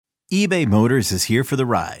eBay Motors is here for the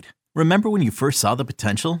ride. Remember when you first saw the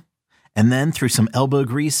potential? And then through some elbow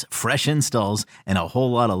grease, fresh installs, and a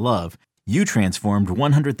whole lot of love, you transformed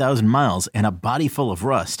 100,000 miles and a body full of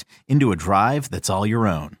rust into a drive that's all your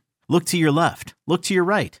own. Look to your left. Look to your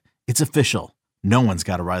right. It's official. No one's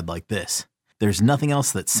got a ride like this. There's nothing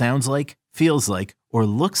else that sounds like, feels like, or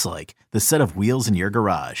looks like the set of wheels in your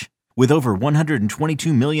garage. With over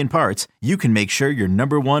 122 million parts, you can make sure your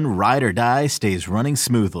number one ride or die stays running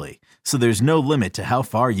smoothly. So there's no limit to how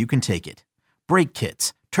far you can take it. Brake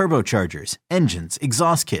kits, turbochargers, engines,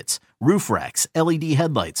 exhaust kits, roof racks, LED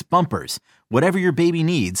headlights, bumpers, whatever your baby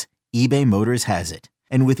needs, eBay Motors has it.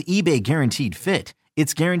 And with eBay Guaranteed Fit,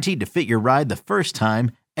 it's guaranteed to fit your ride the first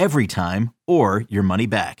time, every time, or your money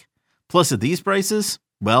back. Plus at these prices,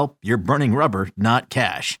 well, you're burning rubber, not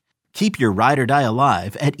cash. Keep your ride or die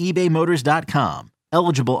alive at ebaymotors.com.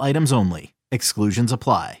 Eligible items only. Exclusions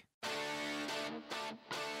apply.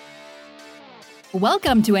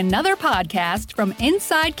 Welcome to another podcast from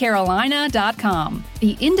InsideCarolina.com,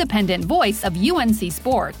 the independent voice of UNC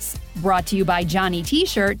Sports. Brought to you by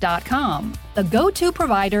JohnnyT-Shirt.com, the go-to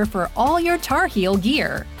provider for all your Tar Heel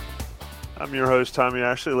gear. I'm your host, Tommy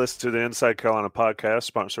Ashley. Listen to the Inside Carolina podcast,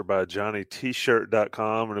 sponsored by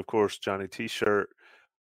JohnnyT-Shirt.com. And, of course, Johnny T-Shirt,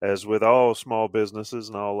 as with all small businesses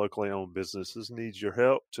and all locally owned businesses, needs your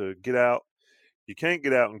help to get out. You can't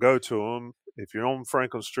get out and go to them. If you're on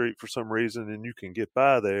Franklin Street for some reason and you can get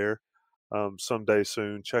by there someday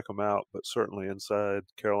soon, check them out. But certainly Inside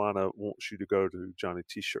Carolina wants you to go to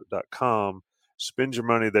JohnnyT-Shirt.com, spend your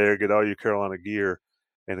money there, get all your Carolina gear,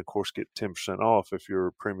 and, of course, get 10% off if you're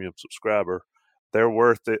a premium subscriber. They're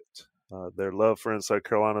worth it. Their love for Inside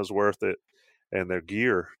Carolina is worth it. And their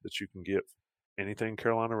gear that you can get, anything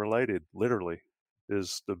Carolina related, literally,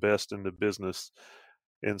 is the best in the business.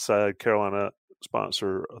 Inside Carolina,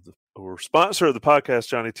 sponsor of the podcast,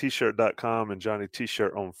 JohnnyT-Shirt.com and Johnny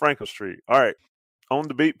T-Shirt on Franklin Street. All right, on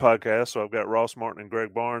the Beat podcast. So I've got Ross Martin and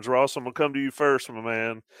Greg Barnes. Ross, I'm gonna come to you first, my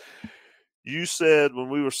man. You said when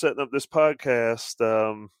we were setting up this podcast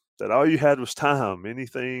that all you had was time,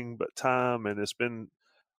 anything but time, and it's been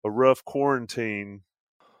a rough quarantine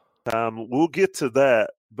time. We'll get to that,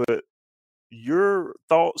 but your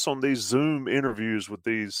thoughts on these Zoom interviews with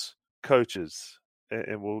these coaches,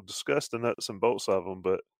 and we'll discuss the nuts and bolts of them,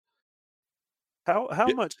 but how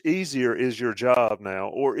much easier is your job now,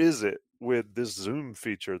 or is it, with this Zoom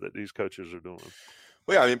feature that these coaches are doing?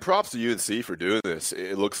 Well, yeah, I mean, props to UNC for doing this.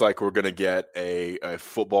 It looks like we're going to get a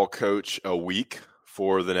football coach a week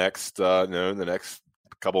for the next the next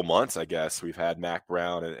couple months, I guess. We've had Mac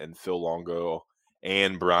Brown and Phil Longo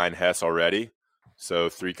and Brian Hess already. So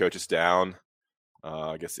 3 coaches down,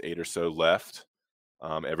 I guess 8 or so left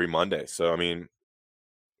every Monday. So, I mean,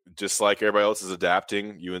 just like everybody else is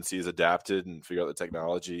adapting, UNC has adapted and figured out the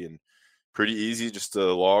technology, and pretty easy just to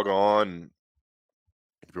log on and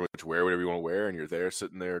pretty much wear whatever you want to wear, and you're there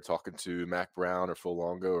sitting there talking to Mac Brown or Phil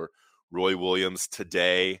Longo or Roy Williams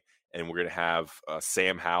today, and we're going to have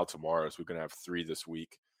Sam Howell tomorrow. So we're going to have 3 this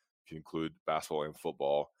week if you include basketball and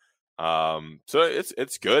football. So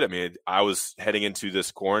it's good. I mean, I was heading into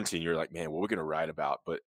this quarantine, you're like, man, what are we going to write about?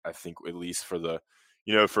 But I think at least for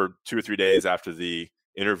for 2 or 3 days after the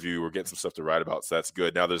interview, we're getting some stuff to write about. So that's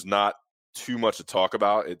good. Now there's not too much to talk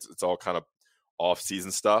about. It's all kind of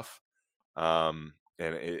off-season stuff. And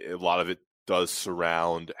a lot of it does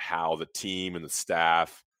surround how the team and the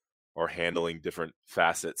staff are handling different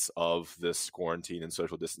facets of this quarantine and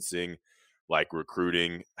social distancing, like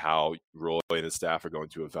recruiting, how Roy and his staff are going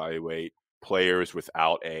to evaluate players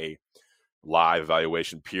without a live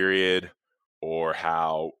evaluation period, or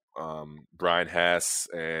how Brian Hess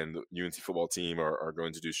and the UNC football team are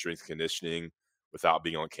going to do strength conditioning without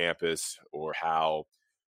being on campus, or how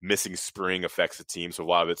missing spring affects the team. So a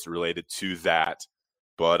lot of it's related to that.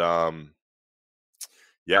 But other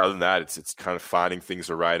than that, it's kind of finding things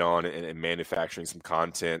to write on and manufacturing some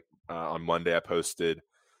content. On Monday, I posted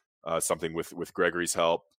something with Gregory's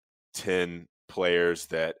help, 10 players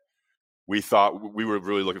that we thought we were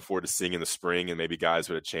really looking forward to seeing in the spring, and maybe guys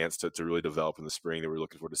who had a chance to really develop in the spring that we're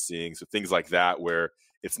looking forward to seeing. So things like that, where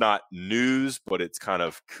it's not news, but it's kind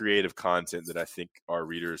of creative content that I think our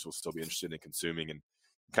readers will still be interested in consuming, and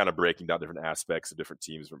kind of breaking down different aspects of different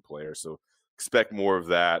teams, different players. So expect more of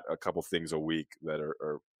that, a couple things a week that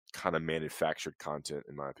are kind of manufactured content,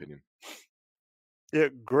 in my opinion. Yeah,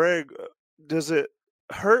 Greg, does it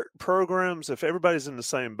hurt programs if everybody's in the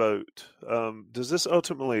same boat? Does this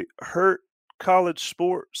ultimately hurt college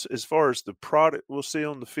sports as far as the product we'll see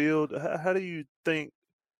on the field? How do you think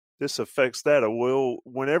this affects that? Or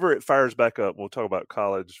whenever it fires back up, we'll talk about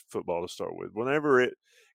college football to start with. Whenever it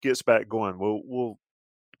gets back going, will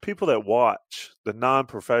people that watch, the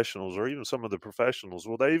non-professionals or even some of the professionals,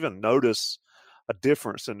 will they even notice a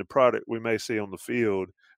difference in the product we may see on the field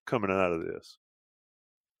coming out of this?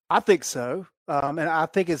 I think so. And I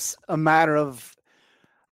think it's a matter of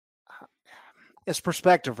it's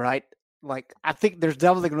perspective, right? Like, I think there's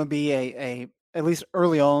definitely going to be a at least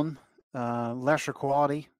early on, lesser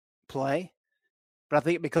quality play. But I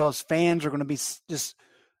think because fans are going to be just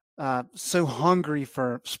so hungry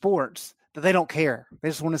for sports that they don't care. They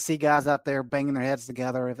just want to see guys out there banging their heads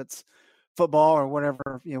together, if it's football or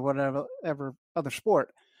whatever, whatever other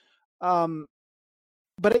sport.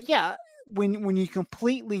 But yeah, when you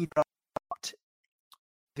completely drop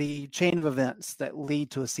the chain of events that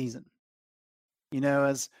lead to a season,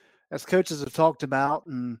 as coaches have talked about,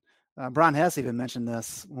 and Brian Hess even mentioned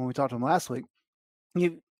this when we talked to him last week.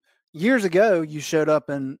 Years ago, you showed up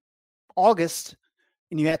in August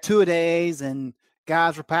and you had two-a-days and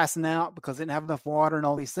guys were passing out because they didn't have enough water and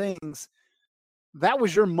all these things. That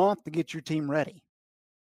was your month to get your team ready.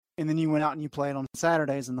 And then you went out and you played on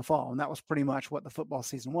Saturdays in the fall. And that was pretty much what the football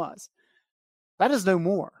season was. That is no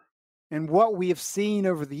more. And what we have seen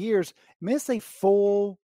over the years, it's a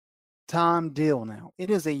full-time deal now. It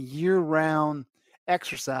is a year-round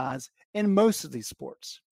exercise in most of these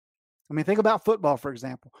sports. I mean, think about football, for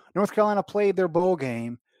example. North Carolina played their bowl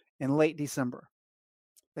game in late December.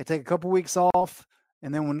 They take a couple weeks off,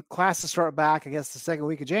 and then when classes start back, I guess the second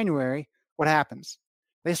week of January, what happens?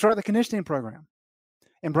 They start the conditioning program.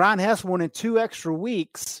 And Brian Hess wanted 2 extra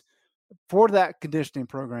weeks for that conditioning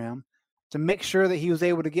program to make sure that he was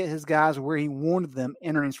able to get his guys where he wanted them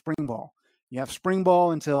entering spring ball. You have spring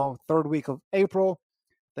ball until third week of April.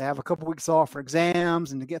 They have a couple weeks off for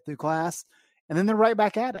exams and to get through class, and then they're right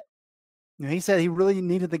back at it. He said he really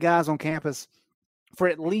needed the guys on campus for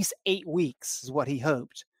at least 8 weeks is what he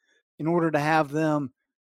hoped, in order to have them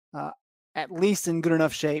at least in good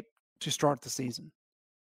enough shape to start the season.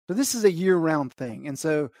 So this is a year-round thing. And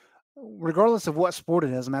so regardless of what sport it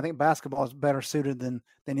is, I think basketball is better suited than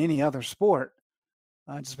any other sport,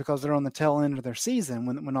 just because they're on the tail end of their season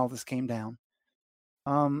when all this came down.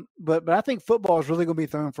 But I think football is really going to be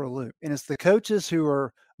thrown for a loop. And it's the coaches who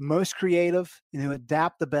are most creative and who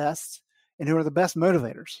adapt the best and who are the best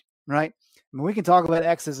motivators, right? I mean, we can talk about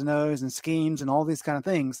X's and O's and schemes and all these kind of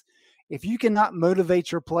things. If you cannot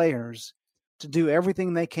motivate your players to do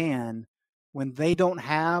everything they can when they don't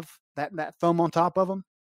have that foam on top of them,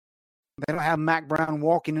 they don't have Mack Brown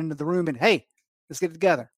walking into the room and, hey, let's get it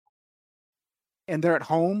together. And they're at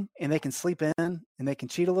home and they can sleep in and they can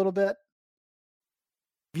cheat a little bit.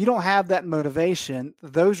 If you don't have that motivation,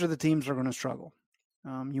 those are the teams that are going to struggle.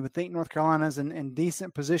 You would think North Carolina's in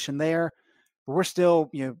decent position there, but we're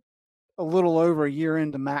still, a little over a year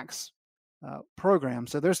into Mack's program.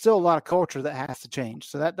 So there's still a lot of culture that has to change.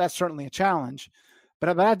 So that's certainly a challenge.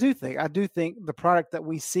 But I do think the product that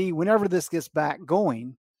we see whenever this gets back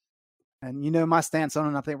going, and my stance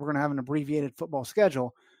on it, I think we're going to have an abbreviated football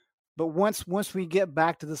schedule. But once we get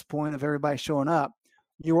back to this point of everybody showing up,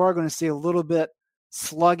 you are going to see a little bit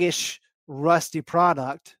sluggish, rusty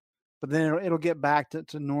product, but then it'll get back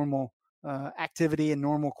to normal activity and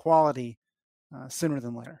normal quality sooner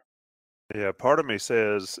than later. Yeah, part of me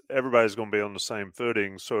says everybody's going to be on the same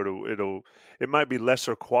footing. Sort of, it might be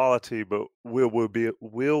lesser quality, but will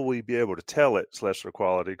we be able to tell it's lesser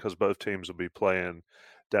quality because both teams will be playing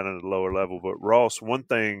down at a lower level. But Ross, one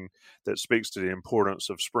thing that speaks to the importance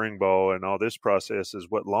of spring ball and all this process is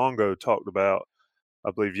what Longo talked about,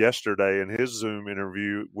 I believe, yesterday in his Zoom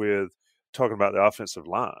interview with talking about the offensive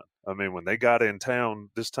line. I mean, when they got in town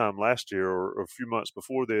this time last year or a few months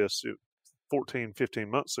before this, 14, 15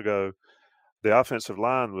 months ago, the offensive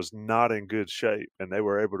line was not in good shape, and they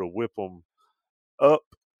were able to whip them up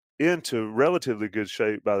into relatively good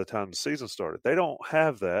shape by the time the season started. They don't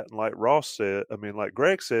have that. And like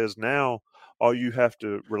Greg says, now all you have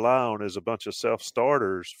to rely on is a bunch of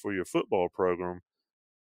self-starters for your football program.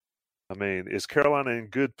 I mean, is Carolina in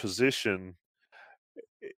good position?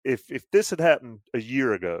 If this had happened a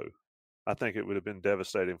year ago, I think it would have been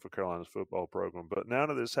devastating for Carolina's football program. But now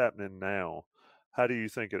that it's happening now, how do you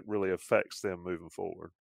think it really affects them moving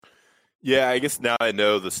forward? Yeah, I guess now I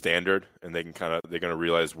know the standard, and they're going to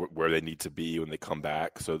realize where they need to be when they come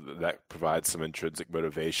back. So that provides some intrinsic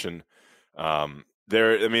motivation.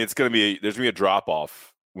 There's going to be a drop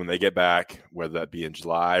off when they get back, whether that be in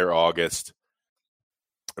July or August.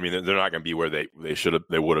 I mean, they're not going to be where they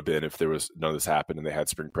would have been if there was none of this happened and they had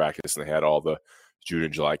spring practice and they had all the June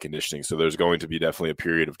and July conditioning. So there's going to be definitely a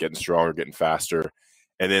period of getting stronger, getting faster.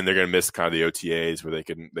 And then they're going to miss kind of the OTAs where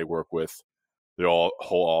they work with their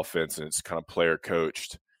whole offense and it's kind of player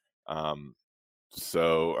coached.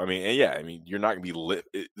 So, I mean, and yeah, I mean, you're not going to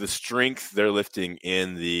be the strength they're lifting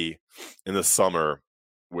in the summer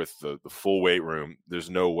with the full weight room. There's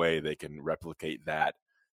no way they can replicate that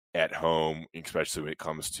at home, especially when it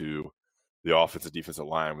comes to the offensive defensive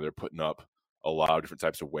line, where they're putting up a lot of different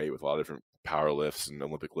types of weight with a lot of different power lifts and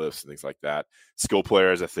Olympic lifts and things like that. Skill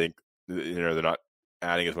players, I think, they're not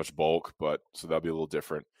adding as much bulk, but so that'll be a little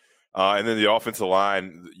different. And then the offensive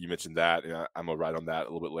line, you mentioned that. I'm gonna write on that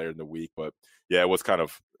a little bit later in the week, but yeah, it was kind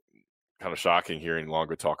of shocking hearing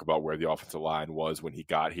Longer talk about where the offensive line was when he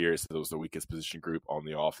got here. So it was the weakest position group on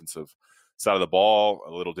the offensive side of the ball.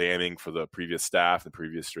 A little damning for the previous staff, the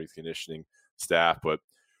previous strength conditioning staff, but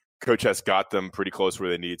Coach has got them pretty close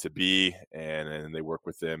where they need to be, and they work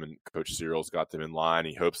with them, and Coach Cyril's got them in line.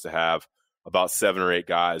 He hopes to have about 7 or 8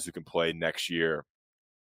 guys who can play next year.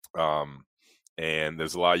 And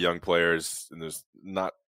there's a lot of young players, and there's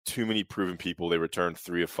not too many proven people. They returned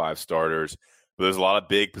 3 of 5 starters, but there's a lot of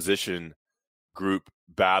big position group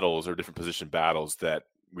battles or different position battles that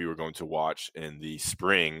we were going to watch in the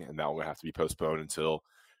spring, and that will have to be postponed until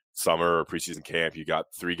summer or preseason camp. You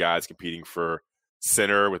got 3 guys competing for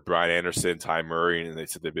center with Brian Anderson, Ty Murray, and they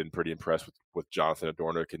said they've been pretty impressed with what Jonathan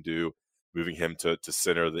Adorno can do, moving him to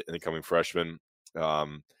center, the incoming freshman.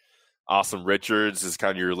 Austin Richards is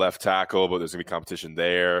kind of your left tackle, but there's going to be competition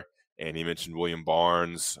there. And he mentioned William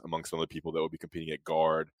Barnes among some of the people that will be competing at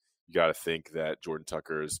guard. You got to think that Jordan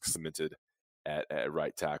Tucker is cemented at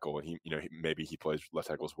right tackle, and maybe he plays left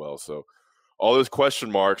tackle as well. So all those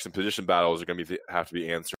question marks and position battles are going to have to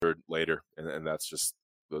be answered later, and that's just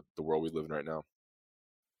the world we live in right now.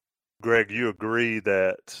 Greg, you agree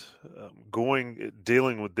that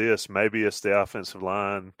dealing with this, maybe it's the offensive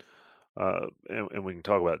line, and we can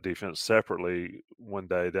talk about defense separately one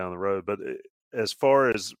day down the road. But as far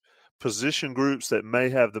as position groups that may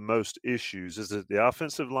have the most issues, is it the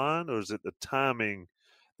offensive line or is it the timing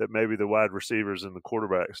that maybe the wide receivers and the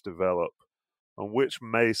quarterbacks develop, on which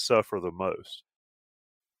may suffer the most?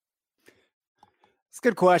 It's a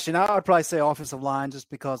good question. I would probably say offensive line just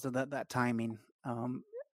because of that timing.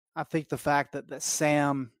 I think the fact that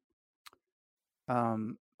Sam,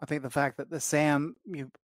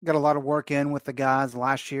 you got a lot of work in with the guys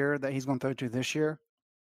last year that he's going to throw to this year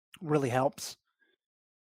really helps.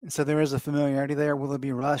 And so there is a familiarity there. Will it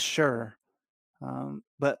be rust? Sure.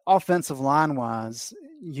 But offensive line wise,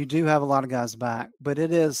 you do have a lot of guys back, but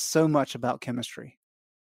it is so much about chemistry.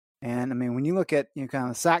 And I mean, when you look at kind of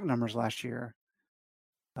the sack numbers last year,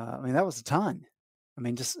 that was a ton. I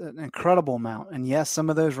mean, just an incredible amount. And yes, some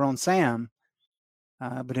of those were on Sam.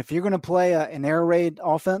 But if you're going to play an air raid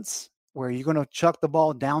offense where you're going to chuck the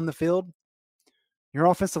ball down the field, your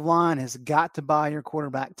offensive line has got to buy your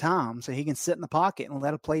quarterback time so he can sit in the pocket and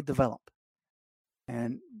let a play develop.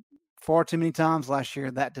 And far too many times last year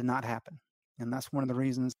that did not happen. And that's one of the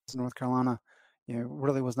reasons North Carolina,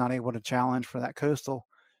 really was not able to challenge for that Coastal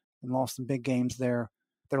and lost some big games there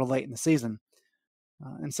late in the season.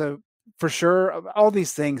 And so for sure, all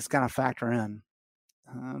these things kind of factor in.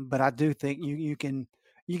 But I do think you can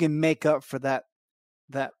make up for that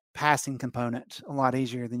passing component a lot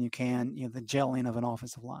easier than you can, the gelling of an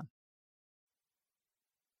offensive line.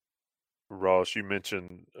 Ross, you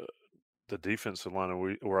mentioned the defensive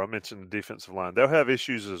line, or I mentioned the defensive line. They'll have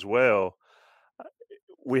issues as well.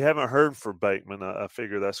 We haven't heard from Bateman. I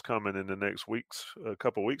figure that's coming in the next a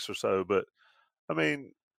couple weeks or so. But, I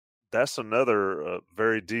mean, that's another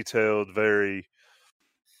very detailed, very,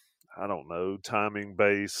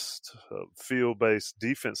 timing-based, field-based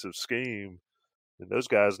defensive scheme. And those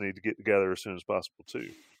guys need to get together as soon as possible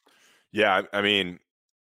too. Yeah, I mean,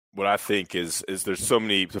 what I think is there's so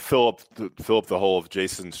many to fill up the hole of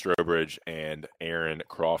Jason Strobridge and Aaron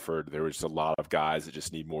Crawford. There was just a lot of guys that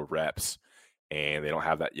just need more reps, and they don't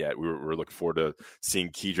have that yet. We're looking forward to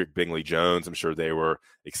seeing Kedrick Bingley Jones. I'm sure they were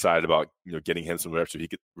excited about getting him some reps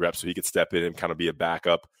so he could step in and kind of be a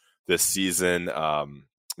backup this season.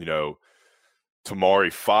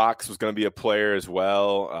 Tamari Fox was going to be a player as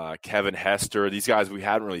well. Kevin Hester. These guys we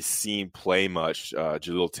hadn't really seen play much.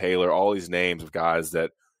 Jaleel Taylor. All these names of guys that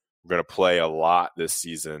were going to play a lot this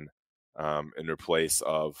season in their place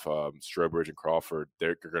of Strobridge and Crawford.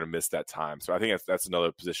 They're going to miss that time. So I think that's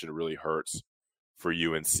another position that really hurts for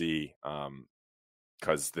UNC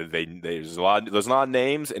because there's a lot of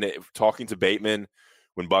names. And talking to Bateman,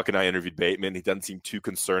 when Buck and I interviewed Bateman, he doesn't seem too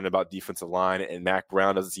concerned about defensive line, and Mack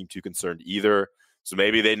Brown doesn't seem too concerned either. So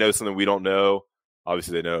maybe they know something we don't know.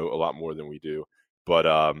 Obviously, they know a lot more than we do.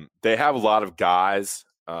 But they have a lot of guys.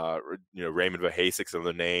 Raymond Vahasik's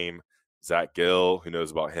another name. Zach Gill, who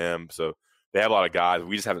knows about him? So they have a lot of guys.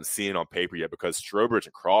 We just haven't seen it on paper yet because Strobridge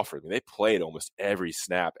and Crawford, they played almost every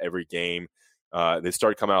snap, every game. They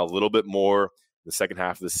started coming out a little bit more the second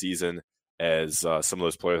half of the season as some of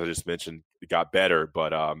those players I just mentioned got better.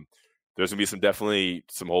 But there's going to be definitely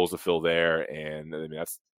some holes to fill there. And I mean,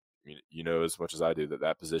 that's, you know, as much as I do,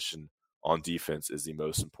 that position on defense is the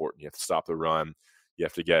most important. You have to stop the run. You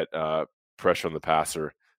have to get pressure on the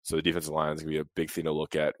passer. So the defensive line is going to be a big thing to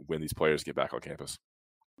look at when these players get back on campus.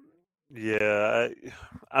 Yeah,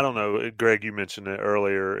 I don't know. Greg, you mentioned it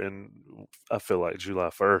earlier, and I feel like July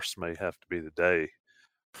 1st may have to be the day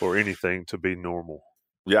for anything to be normal.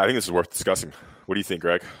 Yeah, I think this is worth discussing. What do you think,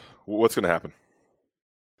 Greg? What's going to happen?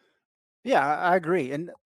 Yeah, I agree. And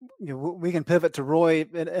we can pivot to Roy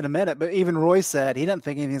in a minute, but even Roy said he doesn't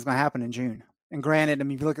think anything's going to happen in June. And granted, I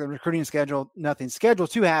mean, if you look at the recruiting schedule, nothing's scheduled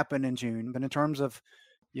to happen in June. But in terms of,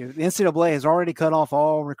 the NCAA has already cut off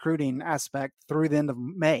all recruiting aspect through the end of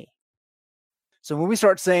May. So when we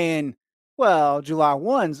start saying, well, July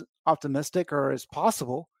 1's optimistic or is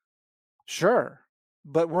possible, sure.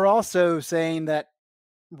 But we're also saying that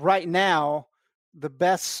right now, the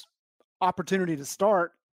best opportunity to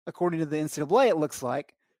start, according to the NCAA, it looks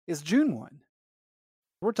like, is June 1.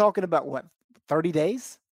 We're talking about, 30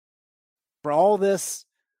 days? For all this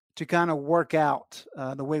to kind of work out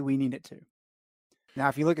the way we need it to. Now,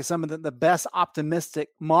 if you look at some of the best optimistic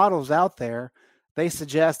models out there, they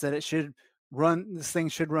suggest that this thing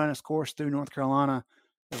should run its course through North Carolina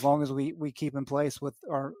as long as we keep in place with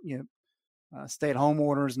our stay-at-home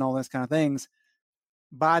orders and all those kind of things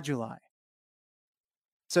by July.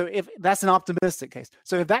 So if that's an optimistic case.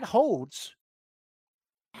 So if that holds,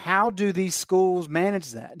 how do these schools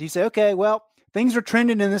manage that? Do you say, okay, well, things are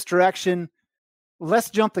trending in this direction, let's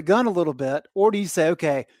jump the gun a little bit? Or do you say,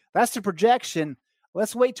 okay, that's the projection,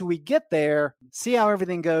 let's wait till we get there, see how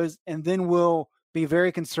everything goes, and then we'll be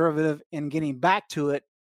very conservative in getting back to it?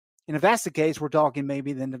 And if that's the case, we're talking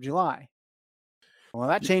maybe the end of July. Well,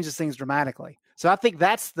 that changes things dramatically. So I think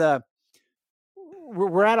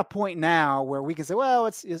we're at a point now where we can say, well,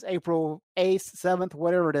 it's April 8th, 7th,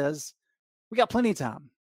 whatever it is. We got plenty of time.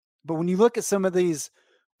 But when you look at some of these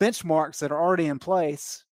benchmarks that are already in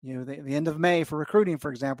place, the end of May for recruiting, for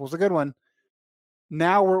example, is a good one.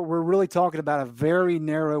 Now we're really talking about a very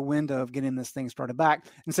narrow window of getting this thing started back.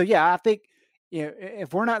 And so, yeah, I think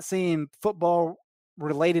if we're not seeing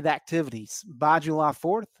football-related activities by July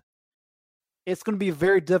 4th, it's going to be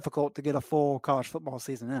very difficult to get a full college football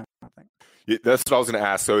season in, I think. Yeah, that's what I was going to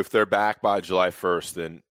ask. So if they're back by July 1st,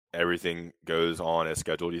 then everything goes on as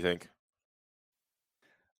scheduled, do you think?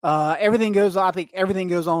 I think everything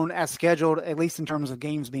goes on as scheduled, at least in terms of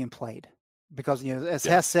games being played. Because, as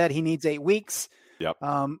Hess said, he needs 8 weeks. Yep.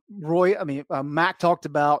 Mac talked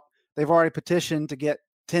about they've already petitioned to get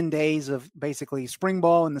 10 days of basically spring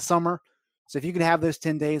ball in the summer. So if you can have those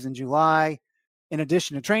 10 days in July, in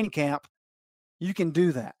addition to training camp, you can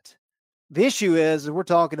do that. The issue is we're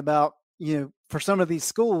talking about, for some of these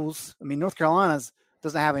schools, North Carolina's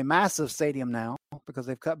doesn't have a massive stadium now because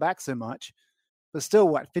they've cut back so much, but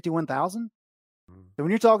still 51,000? So when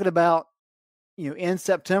you're talking about, in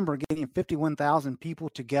September, getting 51,000 people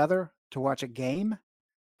together to watch a game.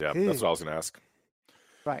 Yeah, that's what I was going to ask.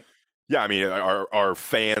 Right. Yeah, are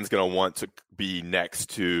fans going to want to be next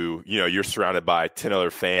to, you're surrounded by 10 other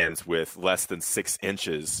fans with less than 6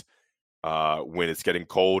 inches when it's getting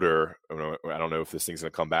colder. I don't know if this thing's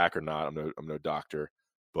going to come back or not. I'm no doctor,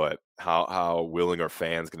 but how willing are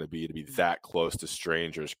fans going to be that close to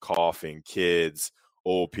strangers, coughing, kids,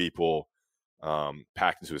 old people,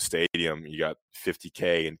 packed into a stadium? You got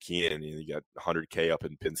 50K in Kenan, you got 100K up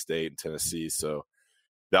in Penn State and Tennessee. So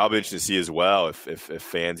that'll be interesting to see as well if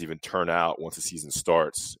fans even turn out once the season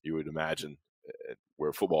starts. You would imagine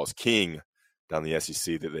where football is king down the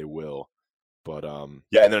SEC that they will. But, and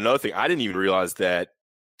then another thing, I didn't even realize that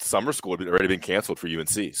summer school had already been canceled for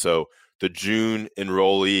UNC. So the June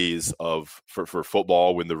enrollees for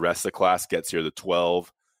football, when the rest of the class gets here, the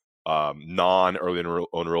 12 non-early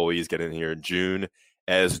enrollees get in here in June,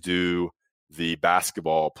 as do the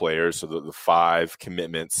basketball players. So the 5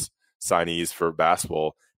 commitments signees for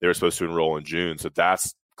basketball, they were supposed to enroll in June. So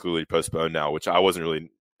that's clearly postponed now, which I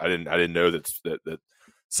didn't know that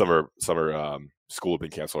summer school had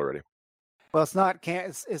been canceled already. Well, it's not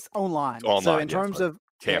it's online. So in terms of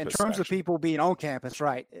campus, of people being on campus,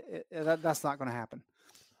 right? That's not going to happen.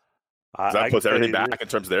 That puts everything back in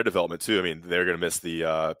terms of their development too. They're going to miss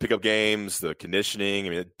the pickup games, the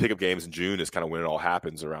conditioning. Pickup games in June is kind of when it all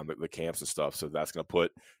happens around the camps and stuff. So that's going to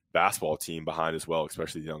put basketball team behind as well,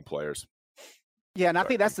 especially the young players. Yeah, and I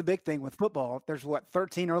think that's the big thing with football. There's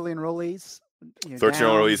 13 early enrollees. 13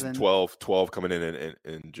 enrollees and 12 coming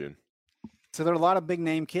in June. So there are a lot of big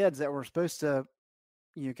name kids that were supposed to,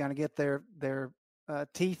 kind of get their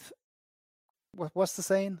teeth what's the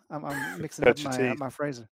saying? I'm mixing Cut up your my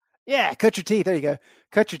phrasing. Yeah, cut your teeth. There you go.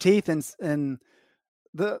 Cut your teeth in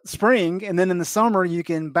the spring, and then in the summer you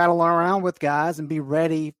can battle around with guys and be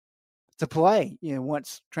ready to play.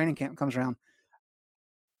 Once training camp comes around.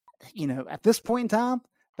 At this point in time,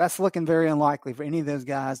 that's looking very unlikely for any of those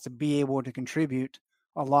guys to be able to contribute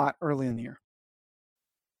a lot early in the year.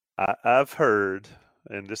 I've heard,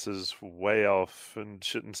 and this is way off and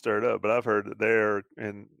shouldn't stir it up, but I've heard that their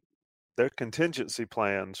contingency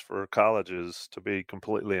plans for colleges to be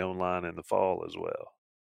completely online in the fall as well.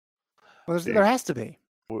 Well, there has to be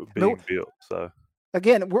being built. So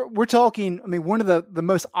again, we're talking. I mean, one of the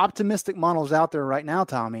most optimistic models out there right now,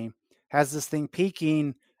 Tommy, has this thing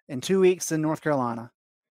peaking in 2 weeks in North Carolina,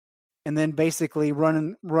 and then basically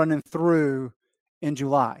running through in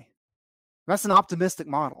July. That's an optimistic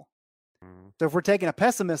model. Mm-hmm. So if we're taking a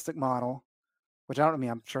pessimistic model, which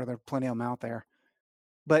I'm sure there are plenty of them out there,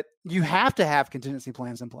 but you have to have contingency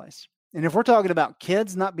plans in place. And if we're talking about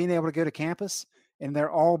kids not being able to go to campus and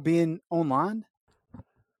they're all being online,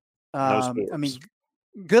 I mean,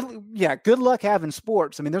 good luck having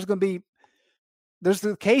sports. I mean, there's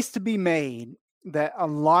the case to be made that a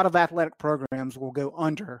lot of athletic programs will go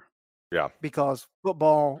under. Yeah. Because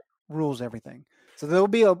football rules everything. So there'll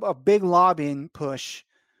be a big lobbying push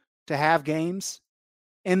to have games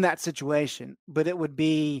in that situation, but it would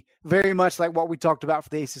be very much like what we talked about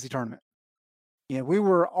for the ACC tournament. We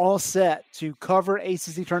were all set to cover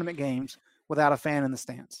ACC tournament games without a fan in the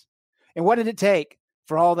stands. And what did it take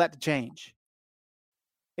for all that to change?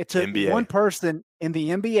 It took one person in the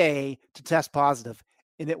NBA to test positive,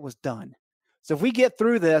 and it was done. So if we get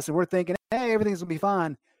through this and we're thinking, hey, everything's going to be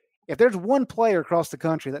fine, if there's one player across the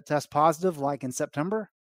country that tests positive, like in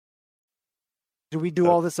September, do we do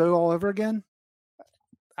all this all over again?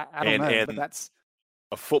 I don't know, but that's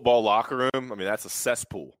a football locker room. I mean, that's a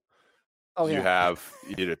cesspool. Oh, yeah.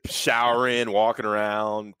 You need a shower in, walking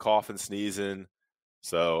around, coughing, sneezing.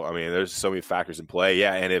 So, I mean, there's so many factors in play.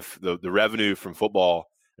 Yeah, and if the revenue from football,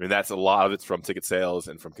 I mean, that's a lot of it's from ticket sales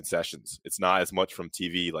and from concessions. It's not as much from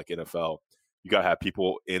TV like NFL. You got to have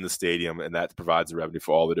people in the stadium, and that provides the revenue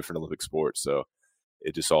for all the different Olympic sports. So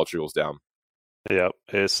it just all trickles down. Yeah,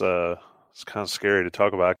 it's kind of scary to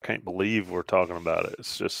talk about. I can't believe we're talking about it.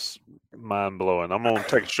 It's just mind-blowing. I'm going to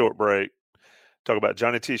take a short break, talk about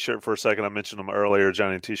Johnny T-Shirt for a second. I mentioned them earlier,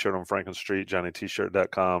 Johnny T-Shirt on Franklin Street,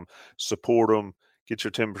 JohnnyT-Shirt.com. Support them. Get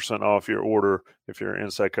your 10% off your order if you're an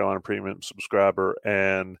Inside Carolina Premium subscriber.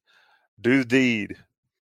 And do the deed.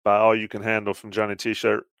 Buy all you can handle from Johnny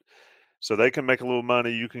T-Shirt. So they can make a little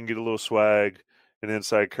money, you can get a little swag, and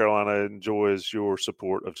Inside Carolina enjoys your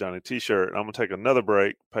support of Johnny T-Shirt. I'm going to take another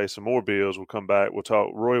break, pay some more bills. We'll come back. We'll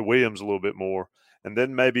talk Roy Williams a little bit more, and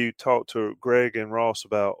then maybe talk to Greg and Ross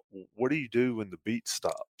about what do you do when the beat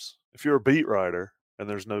stops? If you're a beat writer and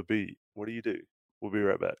there's no beat, what do you do? We'll be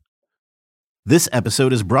right back. This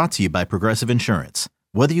episode is brought to you by Progressive Insurance.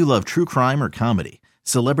 Whether you love true crime or comedy,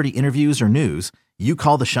 celebrity interviews or news, you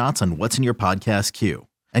call the shots on what's in your podcast queue.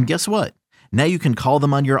 And guess what? Now you can call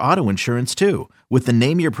them on your auto insurance too with the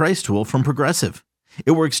Name Your Price tool from Progressive.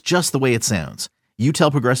 It works just the way it sounds. You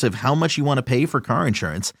tell Progressive how much you want to pay for car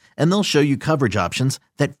insurance, and they'll show you coverage options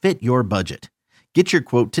that fit your budget. Get your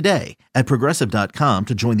quote today at Progressive.com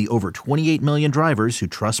to join the over 28 million drivers who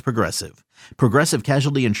trust Progressive. Progressive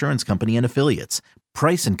Casualty Insurance Company and Affiliates.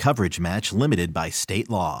 Price and coverage match limited by state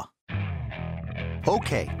law.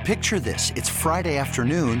 Okay, picture this. It's Friday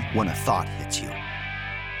afternoon when a thought hits you.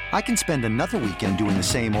 I can spend another weekend doing the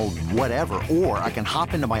same old whatever, or I can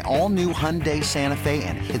hop into my all-new Hyundai Santa Fe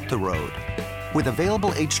and hit the road. With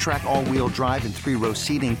available H-Track all-wheel drive and 3-row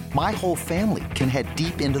seating, my whole family can head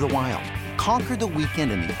deep into the wild. Conquer the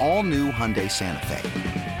weekend in the all-new Hyundai Santa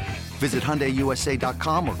Fe. Visit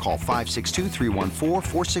HyundaiUSA.com or call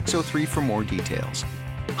 562-314-4603 for more details.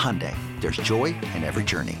 Hyundai, there's joy in every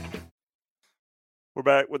journey. We're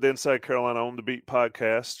back with the Inside Carolina On The Beat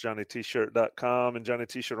podcast, JohnnyT-Shirt.com, and Johnny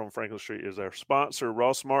T-Shirt on Franklin Street is our sponsor.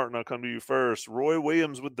 Ross Martin, I'll come to you first. Roy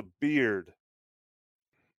Williams with the beard.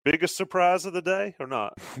 Biggest surprise of the day or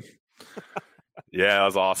not? Yeah, that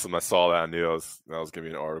was awesome. I saw that. I knew that was going to be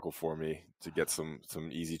an article for me to get some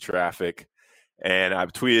easy traffic. And I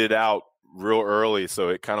tweeted it out real early, so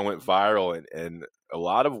it kind of went viral. And a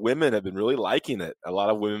lot of women have been really liking it. A lot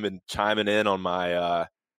of women have been chiming in on my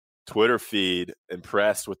Twitter feed,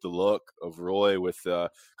 impressed with the look of Roy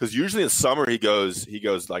because usually in summer he goes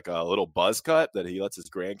like a little buzz cut that he lets his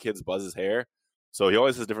grandkids buzz his hair. So he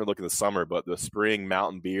always has a different look in the summer, but the spring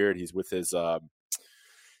mountain beard, he's with his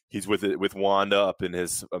he's with Wanda up in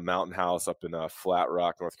his mountain house up in Flat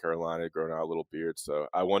Rock, North Carolina, growing out a little beard. So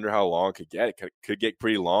I wonder how long it could get. It could get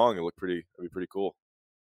pretty long and it'd be pretty cool.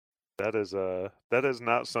 That is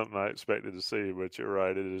not something I expected to see, but you're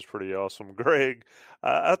right. It is pretty awesome. Greg,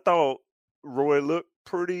 I thought Roy looked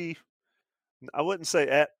pretty, I wouldn't say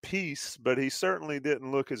at peace, but he certainly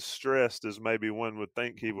didn't look as stressed as maybe one would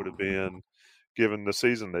think he would have been given the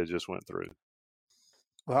season they just went through.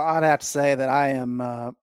 Well, I'd have to say that I'm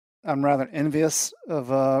rather envious of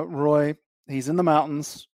Roy. He's in the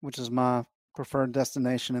mountains, which is my preferred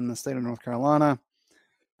destination in the state of North Carolina.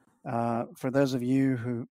 For those of you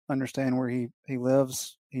who understand where he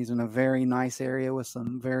lives, he's in a very nice area with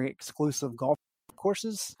some very exclusive golf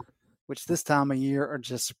courses, which this time of year are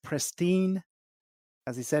just pristine.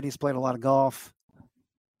 As he said, he's played a lot of golf.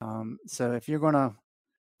 So if you're gonna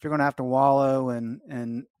have to wallow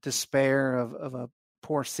in despair of a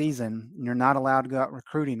poor season, and you're not allowed to go out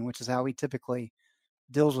recruiting, which is how he typically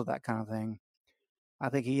deals with that kind of thing, I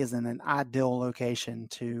think he is in an ideal location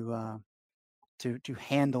to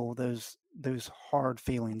handle those hard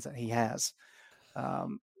feelings that he has.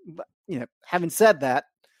 But having said that,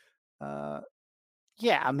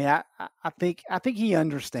 yeah, I mean, I think he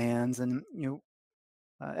understands, and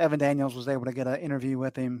Evan Daniels was able to get an interview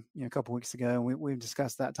with him a couple weeks ago, and we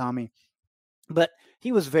discussed that, Tommy. But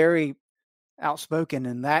he was very outspoken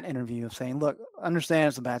in that interview of saying, "Look, understand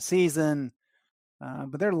it's a bad season,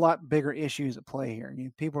 but there are a lot bigger issues at play here.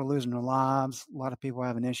 People are losing their lives. A lot of people are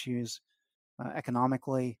having issues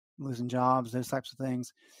economically, losing jobs, those types of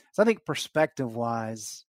things." So I think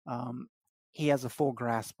perspective-wise, he has a full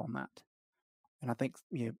grasp on that. And I think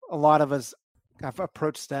a lot of us have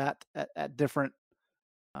approached that at different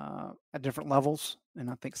levels.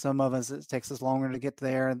 And I think some of us, it takes us longer to get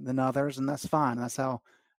there than others, and that's fine. That's how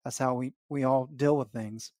we all deal with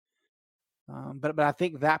things. But I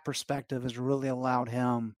think that perspective has really allowed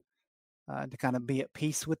him to kind of be at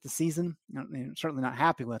peace with the season. Certainly not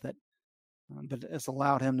happy with it, but it's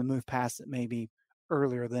allowed him to move past it maybe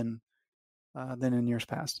earlier than in years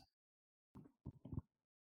past.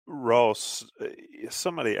 Ross,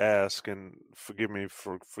 somebody asked, and forgive me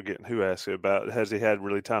for forgetting who asked it, about has he had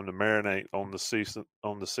really time to marinate on the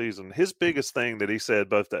season. His biggest thing that he said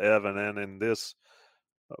both to Evan and in this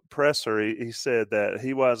presser, he said that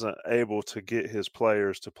he wasn't able to get his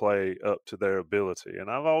players to play up to their ability.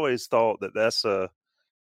 And I've always thought that that's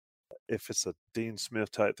if it's a Dean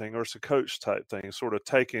Smith type thing or it's a coach type thing, sort of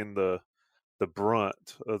taking the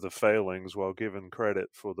brunt of the failings while giving credit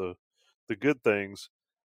for the good things.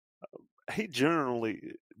 He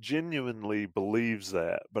genuinely believes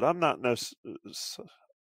that, but I'm not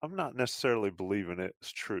necessarily believing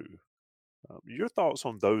it's true. Your thoughts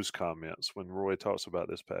on those comments when Roy talks about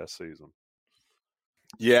this past season?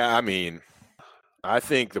 Yeah, I mean, I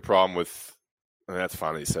think the problem with that's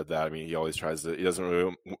fine that he said that. I mean, he always tries to. He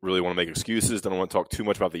doesn't really want to make excuses. Doesn't want to talk too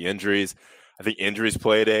much about the injuries. I think injuries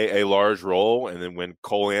played a large role. And then when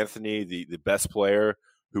Cole Anthony, the best player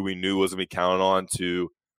who we knew was going to be counted on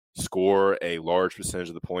to score a large percentage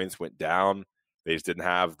of the points, went down, they just didn't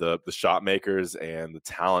have the shot makers and the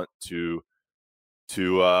talent to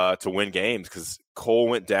win games, because Cole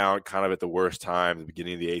went down kind of at the worst time, the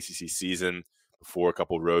beginning of the ACC season, before a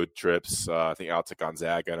couple road trips. I think out to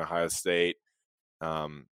Gonzaga and Ohio State.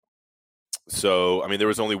 So, I mean, there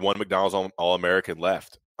was only one McDonald's All-American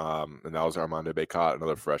left, and that was Armando Bacot,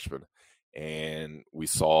 another freshman. And we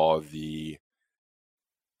saw the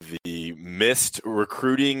missed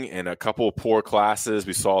recruiting and a couple of poor classes.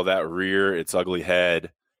 We saw that rear its ugly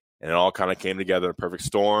head, and it all kind of came together in a perfect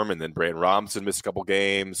storm. And then Brandon Robinson missed a couple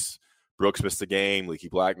games. Brooks missed a game. Leaky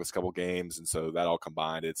Black missed a couple games. And so that all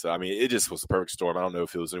combined. It just was a perfect storm. I don't know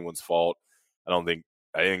if it was anyone's fault. I think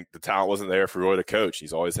the talent wasn't there for Roy to coach.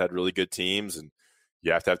 He's always had really good teams, and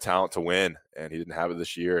you have to have talent to win. And he didn't have it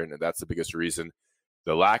this year. And that's the biggest reason.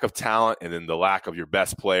 The lack of talent, and then the lack of your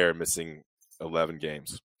best player missing 11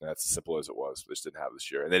 games. That's as simple as it was. They just didn't have it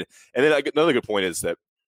this year. And then another good point is that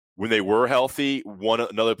when they were healthy,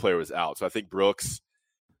 another player was out. So I think Brooks,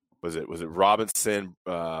 was it Robinson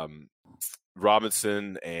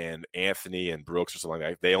and Anthony and Brooks or something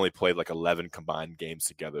like that. They only played like 11 combined games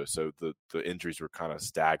together. So the injuries were kind of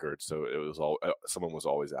staggered. So it was someone was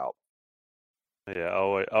always out. Yeah,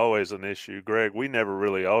 always an issue. Greg, we never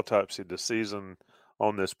really autopsied the season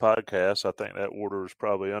on this podcast. I think that order is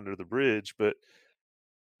probably under the bridge. But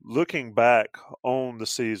looking back on the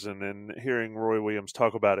season and hearing Roy Williams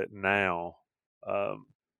talk about it now, how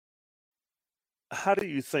do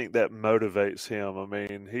you think that motivates him? I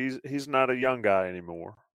mean, he's not a young guy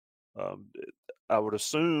anymore. I would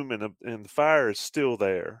assume, and the fire is still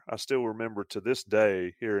there. I still remember to this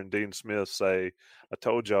day hearing Dean Smith say, "I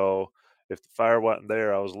told y'all if the fire wasn't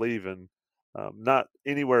there, I was leaving." Not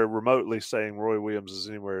anywhere remotely saying Roy Williams is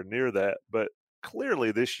anywhere near that, but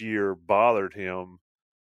clearly this year bothered him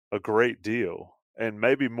a great deal, and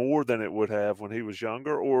maybe more than it would have when he was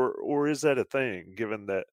younger. Or is that a thing? Given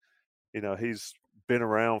that he's been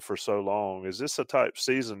around for so long, is this a type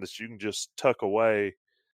season that you can just tuck away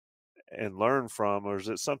and learn from, or is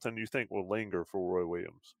it something you think will linger for Roy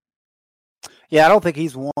Williams? Yeah, I don't think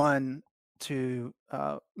he's one to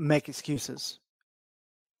make excuses,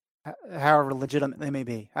 however legitimate they may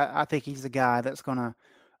be. I think he's the guy that's going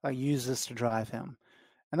to use this to drive him,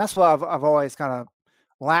 and that's why I've always kind of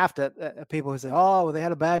laughed at people who say, "Oh, well, they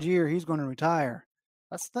had a bad year, he's going to retire."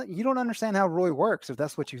 You don't understand how Roy works if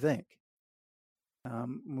that's what you think.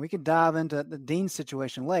 We could dive into the Dean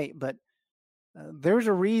situation late, but there's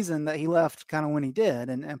a reason that he left kind of when he did.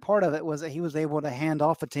 And part of it was that he was able to hand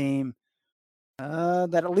off a team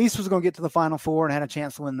that at least was going to get to the Final Four and had a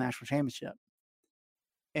chance to win the national championship.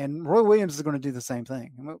 And Roy Williams is going to do the same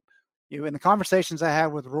thing. In the conversations I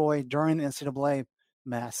had with Roy during the NCAA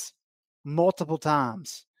mess, multiple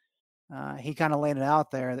times, he kind of laid it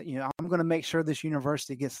out there that, I'm going to make sure this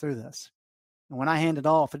university gets through this. And when I hand it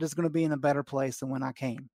off, it is going to be in a better place than when I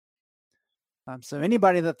came. So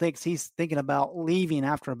anybody that thinks he's thinking about leaving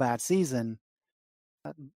after a bad season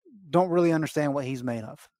don't really understand what he's made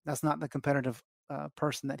of. That's not the competitive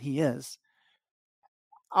person that he is.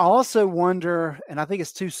 I also wonder, and I think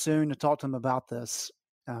it's too soon to talk to him about this.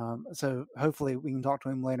 So hopefully we can talk to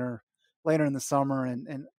him later in the summer,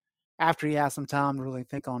 and after he has some time to really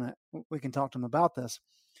think on it, we can talk to him about this.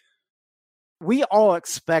 We all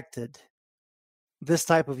expected this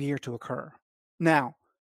type of year to occur. Now,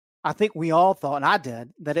 I think we all thought, and I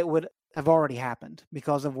did, that it would have already happened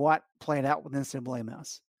because of what played out with NCAA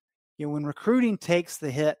mess. When recruiting takes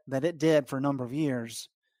the hit that it did for a number of years,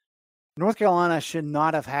 North Carolina should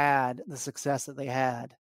not have had the success that they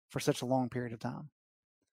had for such a long period of time.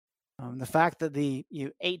 The fact that the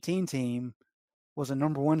 18 team was a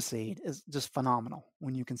number 1 seed is just phenomenal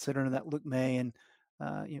when you consider that Luke May and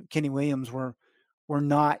Kenny Williams were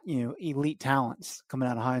not elite talents coming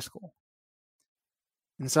out of high school.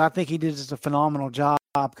 And so I think he did just a phenomenal job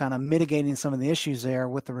kind of mitigating some of the issues there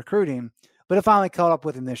with the recruiting, but it finally caught up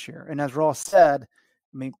with him this year. And as Ross said,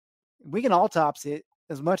 we can autopsy it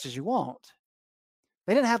as much as you want.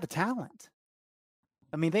 They didn't have the talent.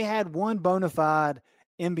 They had one bona fide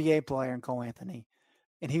NBA player in Cole Anthony,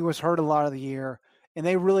 and he was hurt a lot of the year, and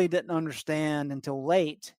they really didn't understand until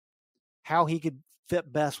late how he could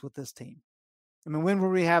fit best with this team. When were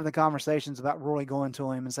we having the conversations about Roy going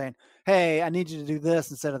to him and saying, "Hey, I need you to do this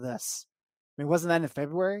instead of this"? Wasn't that in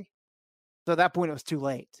February? So at that point, it was too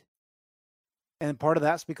late. And part of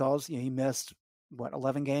that's because he missed,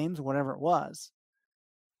 11 games, whatever it was.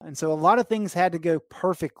 And so a lot of things had to go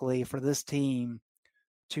perfectly for this team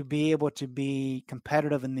to be able to be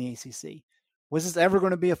competitive in the ACC. Was this ever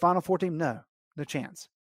going to be a Final Four team? No chance.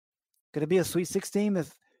 Could it be a Sweet 16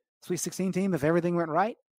 team if everything went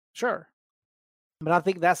right? Sure. But I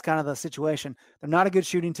think that's kind of the situation. They're not a good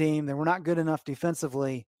shooting team. They were not good enough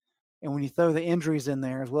defensively. And when you throw the injuries in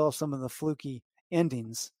there, as well as some of the fluky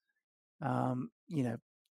endings,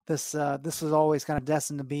 this was always kind of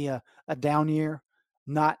destined to be a down year,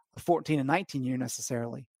 not a 14 and 19 year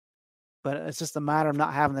necessarily. But it's just a matter of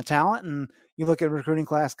not having the talent. And you look at a recruiting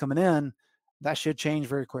class coming in, that should change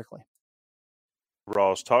very quickly.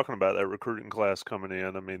 Ross, talking about that recruiting class coming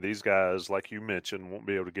in, these guys, like you mentioned, won't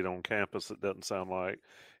be able to get on campus, it doesn't sound like,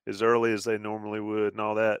 as early as they normally would and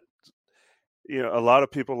all that. A lot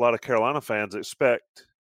of people, a lot of Carolina fans expect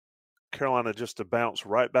Carolina just to bounce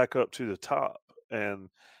right back up to the top. And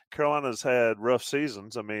Carolina's had rough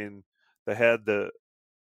seasons. They had the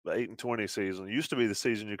 8-20 season. It used to be the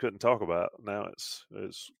season you couldn't talk about. Now it's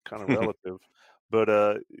kind of relative. But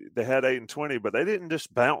they had 8-20, but they didn't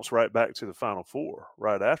just bounce right back to the Final Four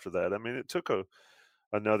right after that. It took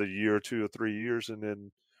another year, 2 or 3 years, and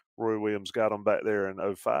then Roy Williams got them back there in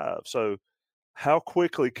 2005. So how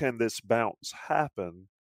quickly can this bounce happen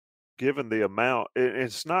given the amount?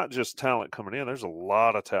 It's not just talent coming in. There's a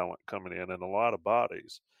lot of talent coming in and a lot of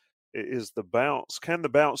bodies. Can the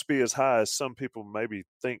bounce be as high as some people maybe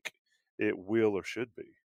think it will or should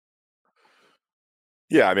be?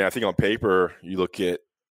 Yeah, I think on paper, you look at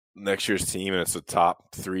next year's team, and it's a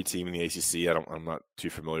top 3 team in the ACC. I'm not too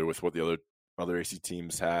familiar with what the other ACC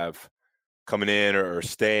teams have coming in or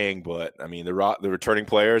staying, but the returning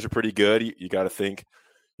players are pretty good. You got to think,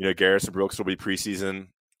 Garrison Brooks will be preseason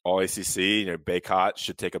All ACC. Baycott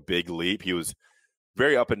should take a big leap. He was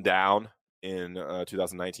very up and down in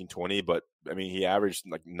 2019-20, but I mean, he averaged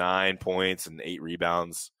like 9 points and 8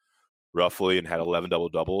 rebounds roughly and had 11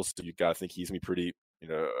 double-doubles. So you got to think he's going to be pretty,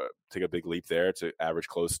 take a big leap there to average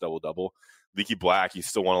close to double-double. Leaky Black, you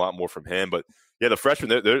still want a lot more from him. But, yeah, the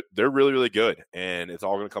freshmen, they're really, really good. And it's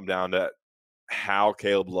all going to come down to how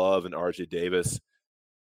Caleb Love and RJ Davis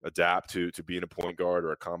adapt to being a point guard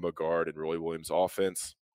or a combo guard in Roy Williams'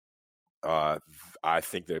 offense. I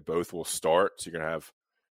think they both will start. So you're going to have,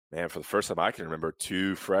 man, for the first time I can remember,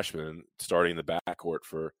 2 freshmen starting in the backcourt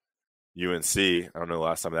for UNC. I don't know the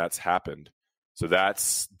last time that's happened. So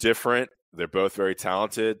that's different. They're both very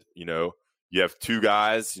talented. You have 2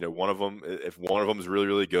 guys, one of them, if one of them is really,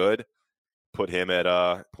 really good, put him at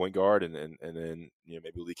point guard and then,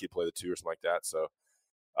 maybe Leaky play the 2 or something like that. So,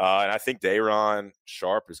 and I think Day'Ron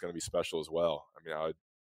Sharpe is going to be special as well. I mean,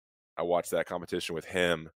 I watched that competition with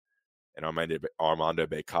him and Armando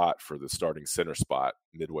Bacot for the starting center spot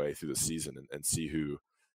midway through the season and see who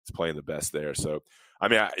is playing the best there. So, I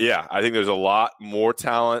mean, I think there's a lot more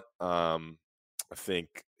talent. I think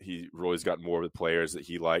Roy's got more of the players that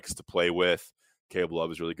he likes to play with. Caleb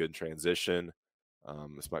Love is really good in transition.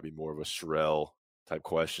 This might be more of a Sherrell type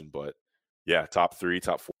question, but yeah, top 3,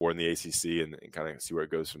 top 4 in the ACC and kind of see where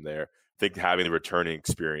it goes from there. I think having the returning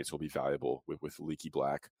experience will be valuable with Leaky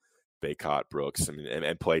Black, Bacot, Brooks, and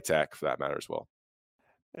Playtech for that matter as well.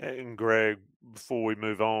 And Greg, before we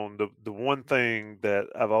move on, the one thing that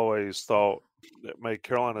I've always thought that made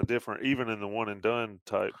Carolina different, even in the one and done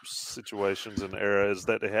type situations in the era, is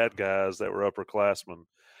that they had guys that were upperclassmen.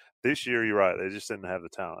 This year, you're right, they just didn't have the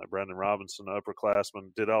talent. Brandon Robinson,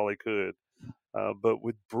 upperclassman, did all he could. But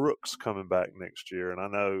with Brooks coming back next year, and I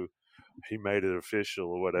know he made it official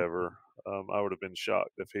or whatever, I would have been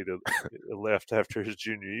shocked if he'd have left after his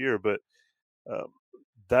junior year. But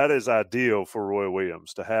that is ideal for Roy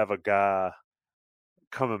Williams to have a guy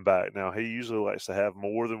coming back. Now, he usually likes to have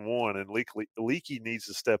more than one, and Leaky needs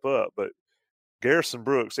to step up. But Garrison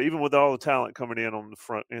Brooks, even with all the talent coming in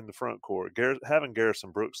in the front court, having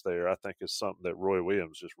Garrison Brooks there, I think is something that Roy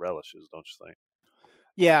Williams just relishes, don't you think?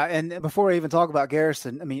 Yeah, and before I even talk about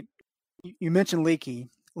Garrison, I mean, you mentioned Leaky.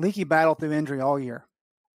 Leaky battled through injury all year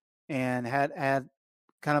and had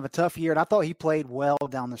kind of a tough year, and I thought he played well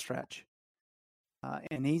down the stretch.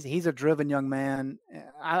 And he's a driven young man.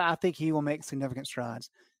 I think he will make significant strides.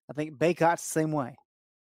 I think Bacot's the same way.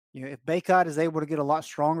 If Bacot is able to get a lot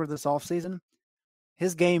stronger this offseason,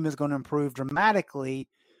 his game is going to improve dramatically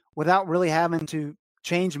without really having to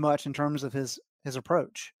change much in terms of his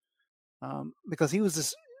approach. Because he was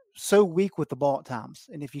just so weak with the ball at times.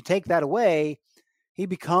 And if you take that away, he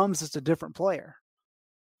becomes just a different player.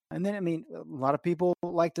 And then, I mean, a lot of people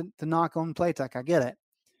like to knock on Playtech. I get it.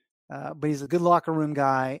 But he's a good locker room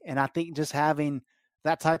guy. And I think just having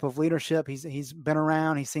that type of leadership, he's been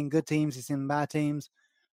around, he's seen good teams, he's seen bad teams.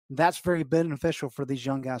 That's very beneficial for these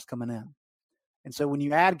young guys coming in. And so when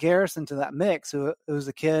you add Garrison to that mix, who's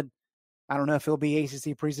a kid, I don't know if he'll be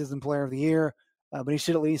ACC preseason player of the year, but he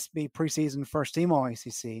should at least be preseason first team all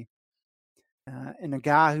ACC. And a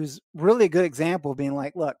guy who's really a good example of being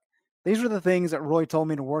like, look, these are the things that Roy told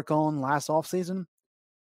me to work on last offseason.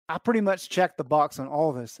 I pretty much checked the box on all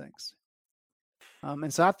of those things.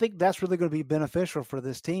 And so I think that's really going to be beneficial for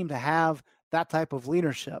this team to have that type of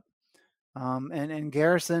leadership. And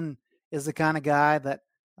Garrison is the kind of guy that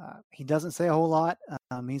he doesn't say a whole lot.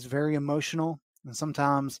 He's very emotional, and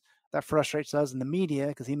sometimes that frustrates us in the media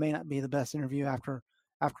because he may not be the best interview after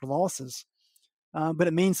losses, but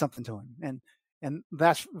it means something to him, and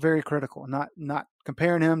that's very critical. Not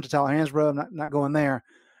comparing him to Tyler Hansbrough, not going there,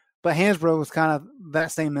 but Hansbrough was kind of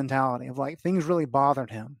that same mentality of like things really bothered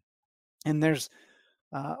him, and there's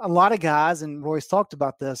a lot of guys, and Roy's talked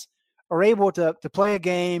about this, are able to play a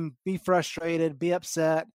game, be frustrated, be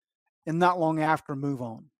upset, and not long after move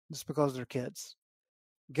on just because they're kids.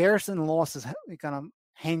 Garrison losses kind of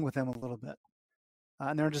hang with him a little bit.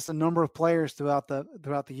 And there are just a number of players throughout the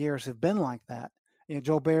years who've been like that.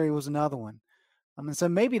 Joe Barry was another one. And so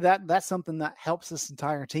maybe that's something that helps this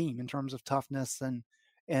entire team in terms of toughness and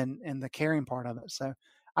the carrying part of it. So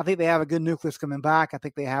I think they have a good nucleus coming back. I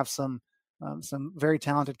think they have some very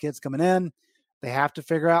talented kids coming in. They have to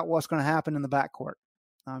figure out what's going to happen in the backcourt.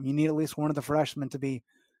 You need at least one of the freshmen to be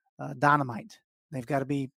dynamite. They've got to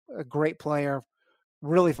be a great player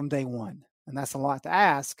really from day one. And that's a lot to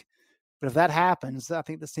ask. But if that happens, I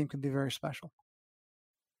think this team can be very special.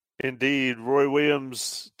 Indeed. Roy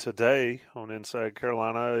Williams today on Inside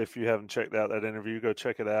Carolina. If you haven't checked out that interview, go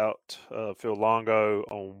check it out. Phil Longo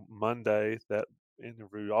on Monday. That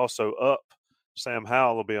interview also up. Sam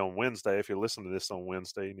Howell will be on Wednesday. If you listen to this on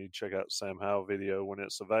Wednesday, you need to check out Sam Howell video when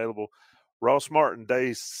it's available. Ross Martin,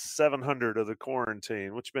 day 700 of the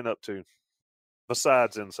quarantine. What you been up to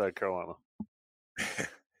besides Inside Carolina?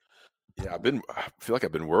 Yeah, I feel like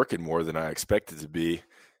I've been working more than I expected to be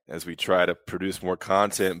as we try to produce more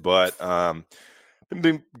content, but I've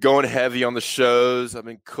been going heavy on the shows. I've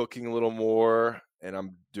been cooking a little more, and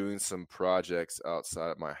I'm doing some projects outside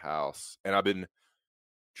of my house. And I've been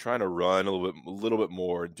trying to run a little bit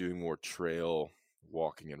more, doing more trail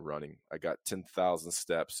walking and running. I got 10,000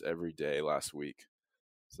 steps every day last week.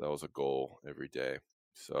 So that was a goal every day.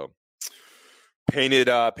 So painted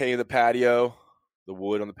the patio, the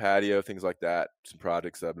wood on the patio, things like that. Some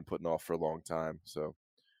projects that I've been putting off for a long time. So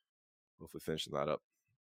hopefully finishing that up.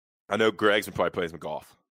 I know Greg's been probably playing some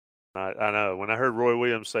golf. I know. When I heard Roy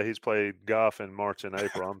Williams say he's played golf in March and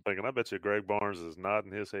April, I'm thinking, I bet you Greg Barnes is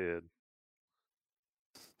nodding his head.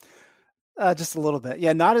 Just a little bit.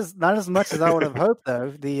 Yeah, not as much as I would have hoped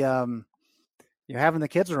though. You're having the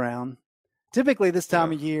kids around. Typically this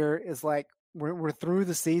time of year is like we're through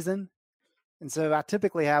the season. And so I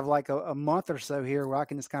typically have like a month or so here where I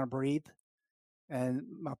can just kind of breathe and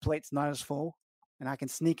my plate's not as full and I can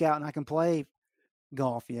sneak out and I can play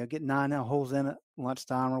golf, get 9 holes in at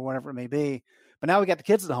lunchtime or whatever it may be. But now we got the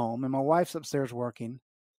kids at home and my wife's upstairs working.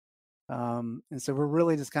 And so we're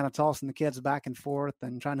really just kind of tossing the kids back and forth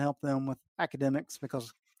and trying to help them with academics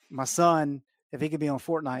because my son, if he could be on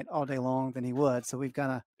Fortnite all day long, then he would. So we've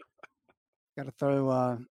got to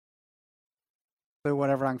throw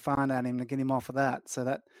whatever I can find at him to get him off of that.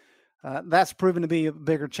 So that's proven to be a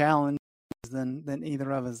bigger challenge than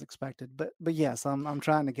either of us expected. But yes, I'm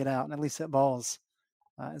trying to get out and at least hit balls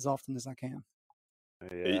as often as I can.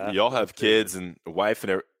 Yeah, y'all have kids and a wife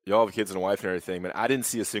and y'all have kids and a wife and everything, man. I didn't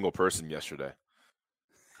see a single person yesterday.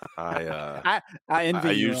 I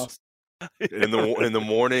envy you. In the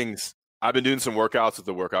mornings. I've been doing some workouts with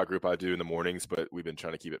the workout group I do in the mornings, but we've been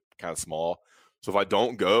trying to keep it kind of small. So if I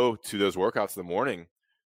don't go to those workouts in the morning,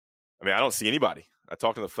 I mean, I don't see anybody. I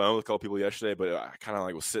talked on the phone with a couple people yesterday, but I kind of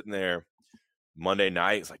like was sitting there Monday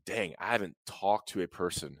night. It's like, dang, I haven't talked to a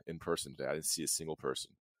person in person today. I didn't see a single person.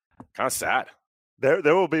 Kind of sad.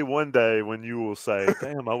 There will be one day when you will say,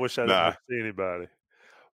 damn, I wish I didn't see anybody.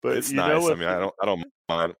 But it's nice. I mean, I don't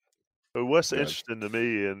mind. But what's interesting to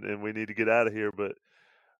me, and we need to get out of here, but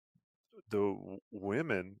the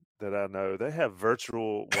women that I know, they have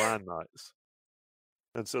virtual wine nights.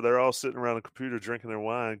 And so they're all sitting around a computer drinking their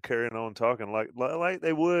wine, carrying on talking like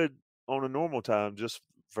they would on a normal time, just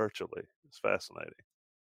virtually. It's fascinating.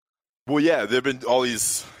 Well, yeah, there have been all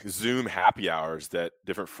these Zoom happy hours that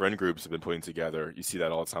different friend groups have been putting together. You see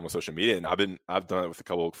that all the time on social media, and I've done it with a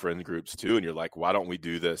couple of friend groups too. And you're like, why don't we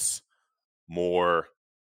do this more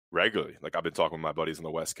regularly? Like I've been talking with my buddies on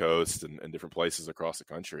the West Coast and different places across the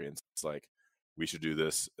country, and it's like we should do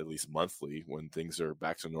this at least monthly when things are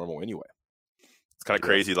back to normal anyway. It's kind of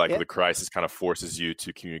crazy, like the crisis kind of forces you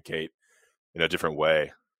to communicate in a different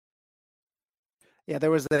way. Yeah,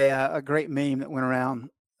 there was a great meme that went around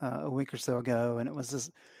a week or so ago, and it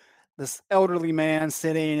was this elderly man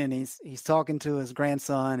sitting, and he's talking to his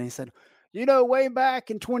grandson. And he said, way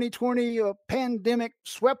back in 2020, a pandemic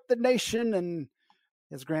swept the nation. And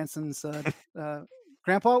his grandson said,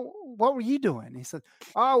 Grandpa, what were you doing? He said,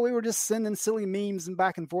 we were just sending silly memes and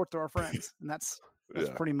back and forth to our friends. And that's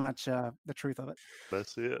pretty much the truth of it.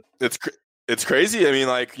 That's it. It's crazy. I mean,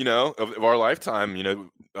 like, of our lifetime,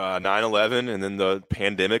 9/11 and then the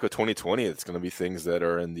pandemic of 2020, it's going to be things that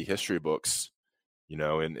are in the history books, in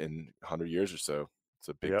 100 years or so. It's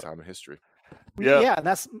a big time in history. Yeah.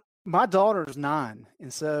 That's my daughter's 9.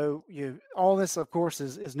 And so all this, of course,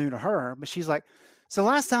 is new to her. But she's like, so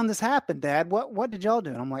last time this happened, Dad, what did y'all do?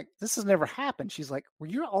 And I'm like, this has never happened. She's like, well,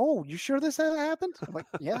 you're old. You sure this hasn't happened? I'm like,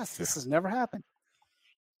 yes, this has never happened.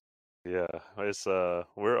 Yeah, it's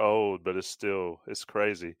we're old, but it's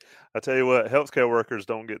crazy. I tell you what, healthcare workers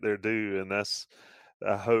don't get their due, and I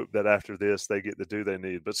hope that after this they get the due they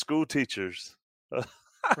need. But school teachers,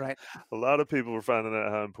 right? A lot of people are finding out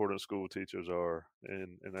how important school teachers are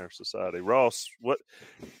in our society. Ross,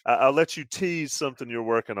 I'll let you tease something you're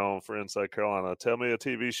working on for Inside Carolina. Tell me a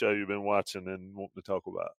TV show you've been watching and want to talk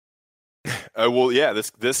about. Well, yeah,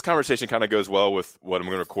 this conversation kind of goes well with what I'm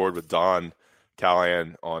going to record with Don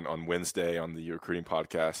Callahan on Wednesday on the recruiting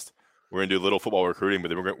podcast. We're going to do a little football recruiting, but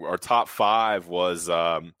then our top 5 was,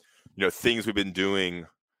 things we've been doing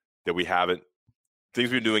that we haven't, things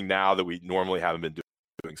we've been doing now that we normally haven't been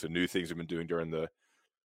doing. So new things we've been doing during the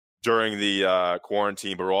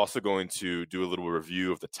quarantine, but we're also going to do a little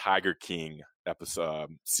review of the Tiger King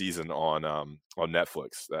episode season on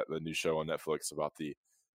Netflix, the new show on Netflix about the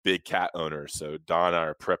big cat owner. So Don and I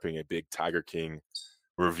are prepping a big Tiger King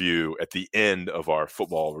review at the end of our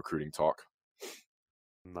football recruiting talk.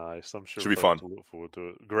 Nice. I'm sure Should be folks fun. will look forward to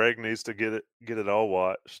it. Greg needs to get it all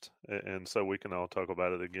watched, and so we can all talk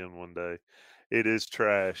about it again one day. It is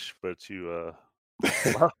trash, but a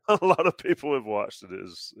lot of people have watched it.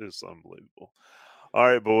 It's unbelievable. All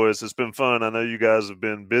right, boys, it's been fun. I know you guys have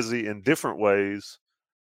been busy in different ways,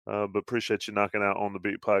 but appreciate you knocking out On the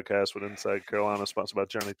Beat podcast with Inside Carolina, sponsored by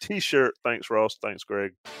Johnny T-Shirt. Thanks, Ross. Thanks,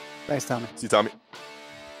 Greg. Thanks, Tommy. See you, Tommy.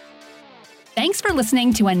 Thanks for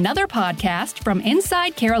listening to another podcast from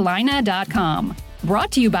InsideCarolina.com.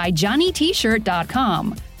 Brought to you by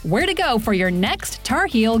JohnnyT-Shirt.com. Where to go for your next Tar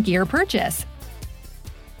Heel gear purchase.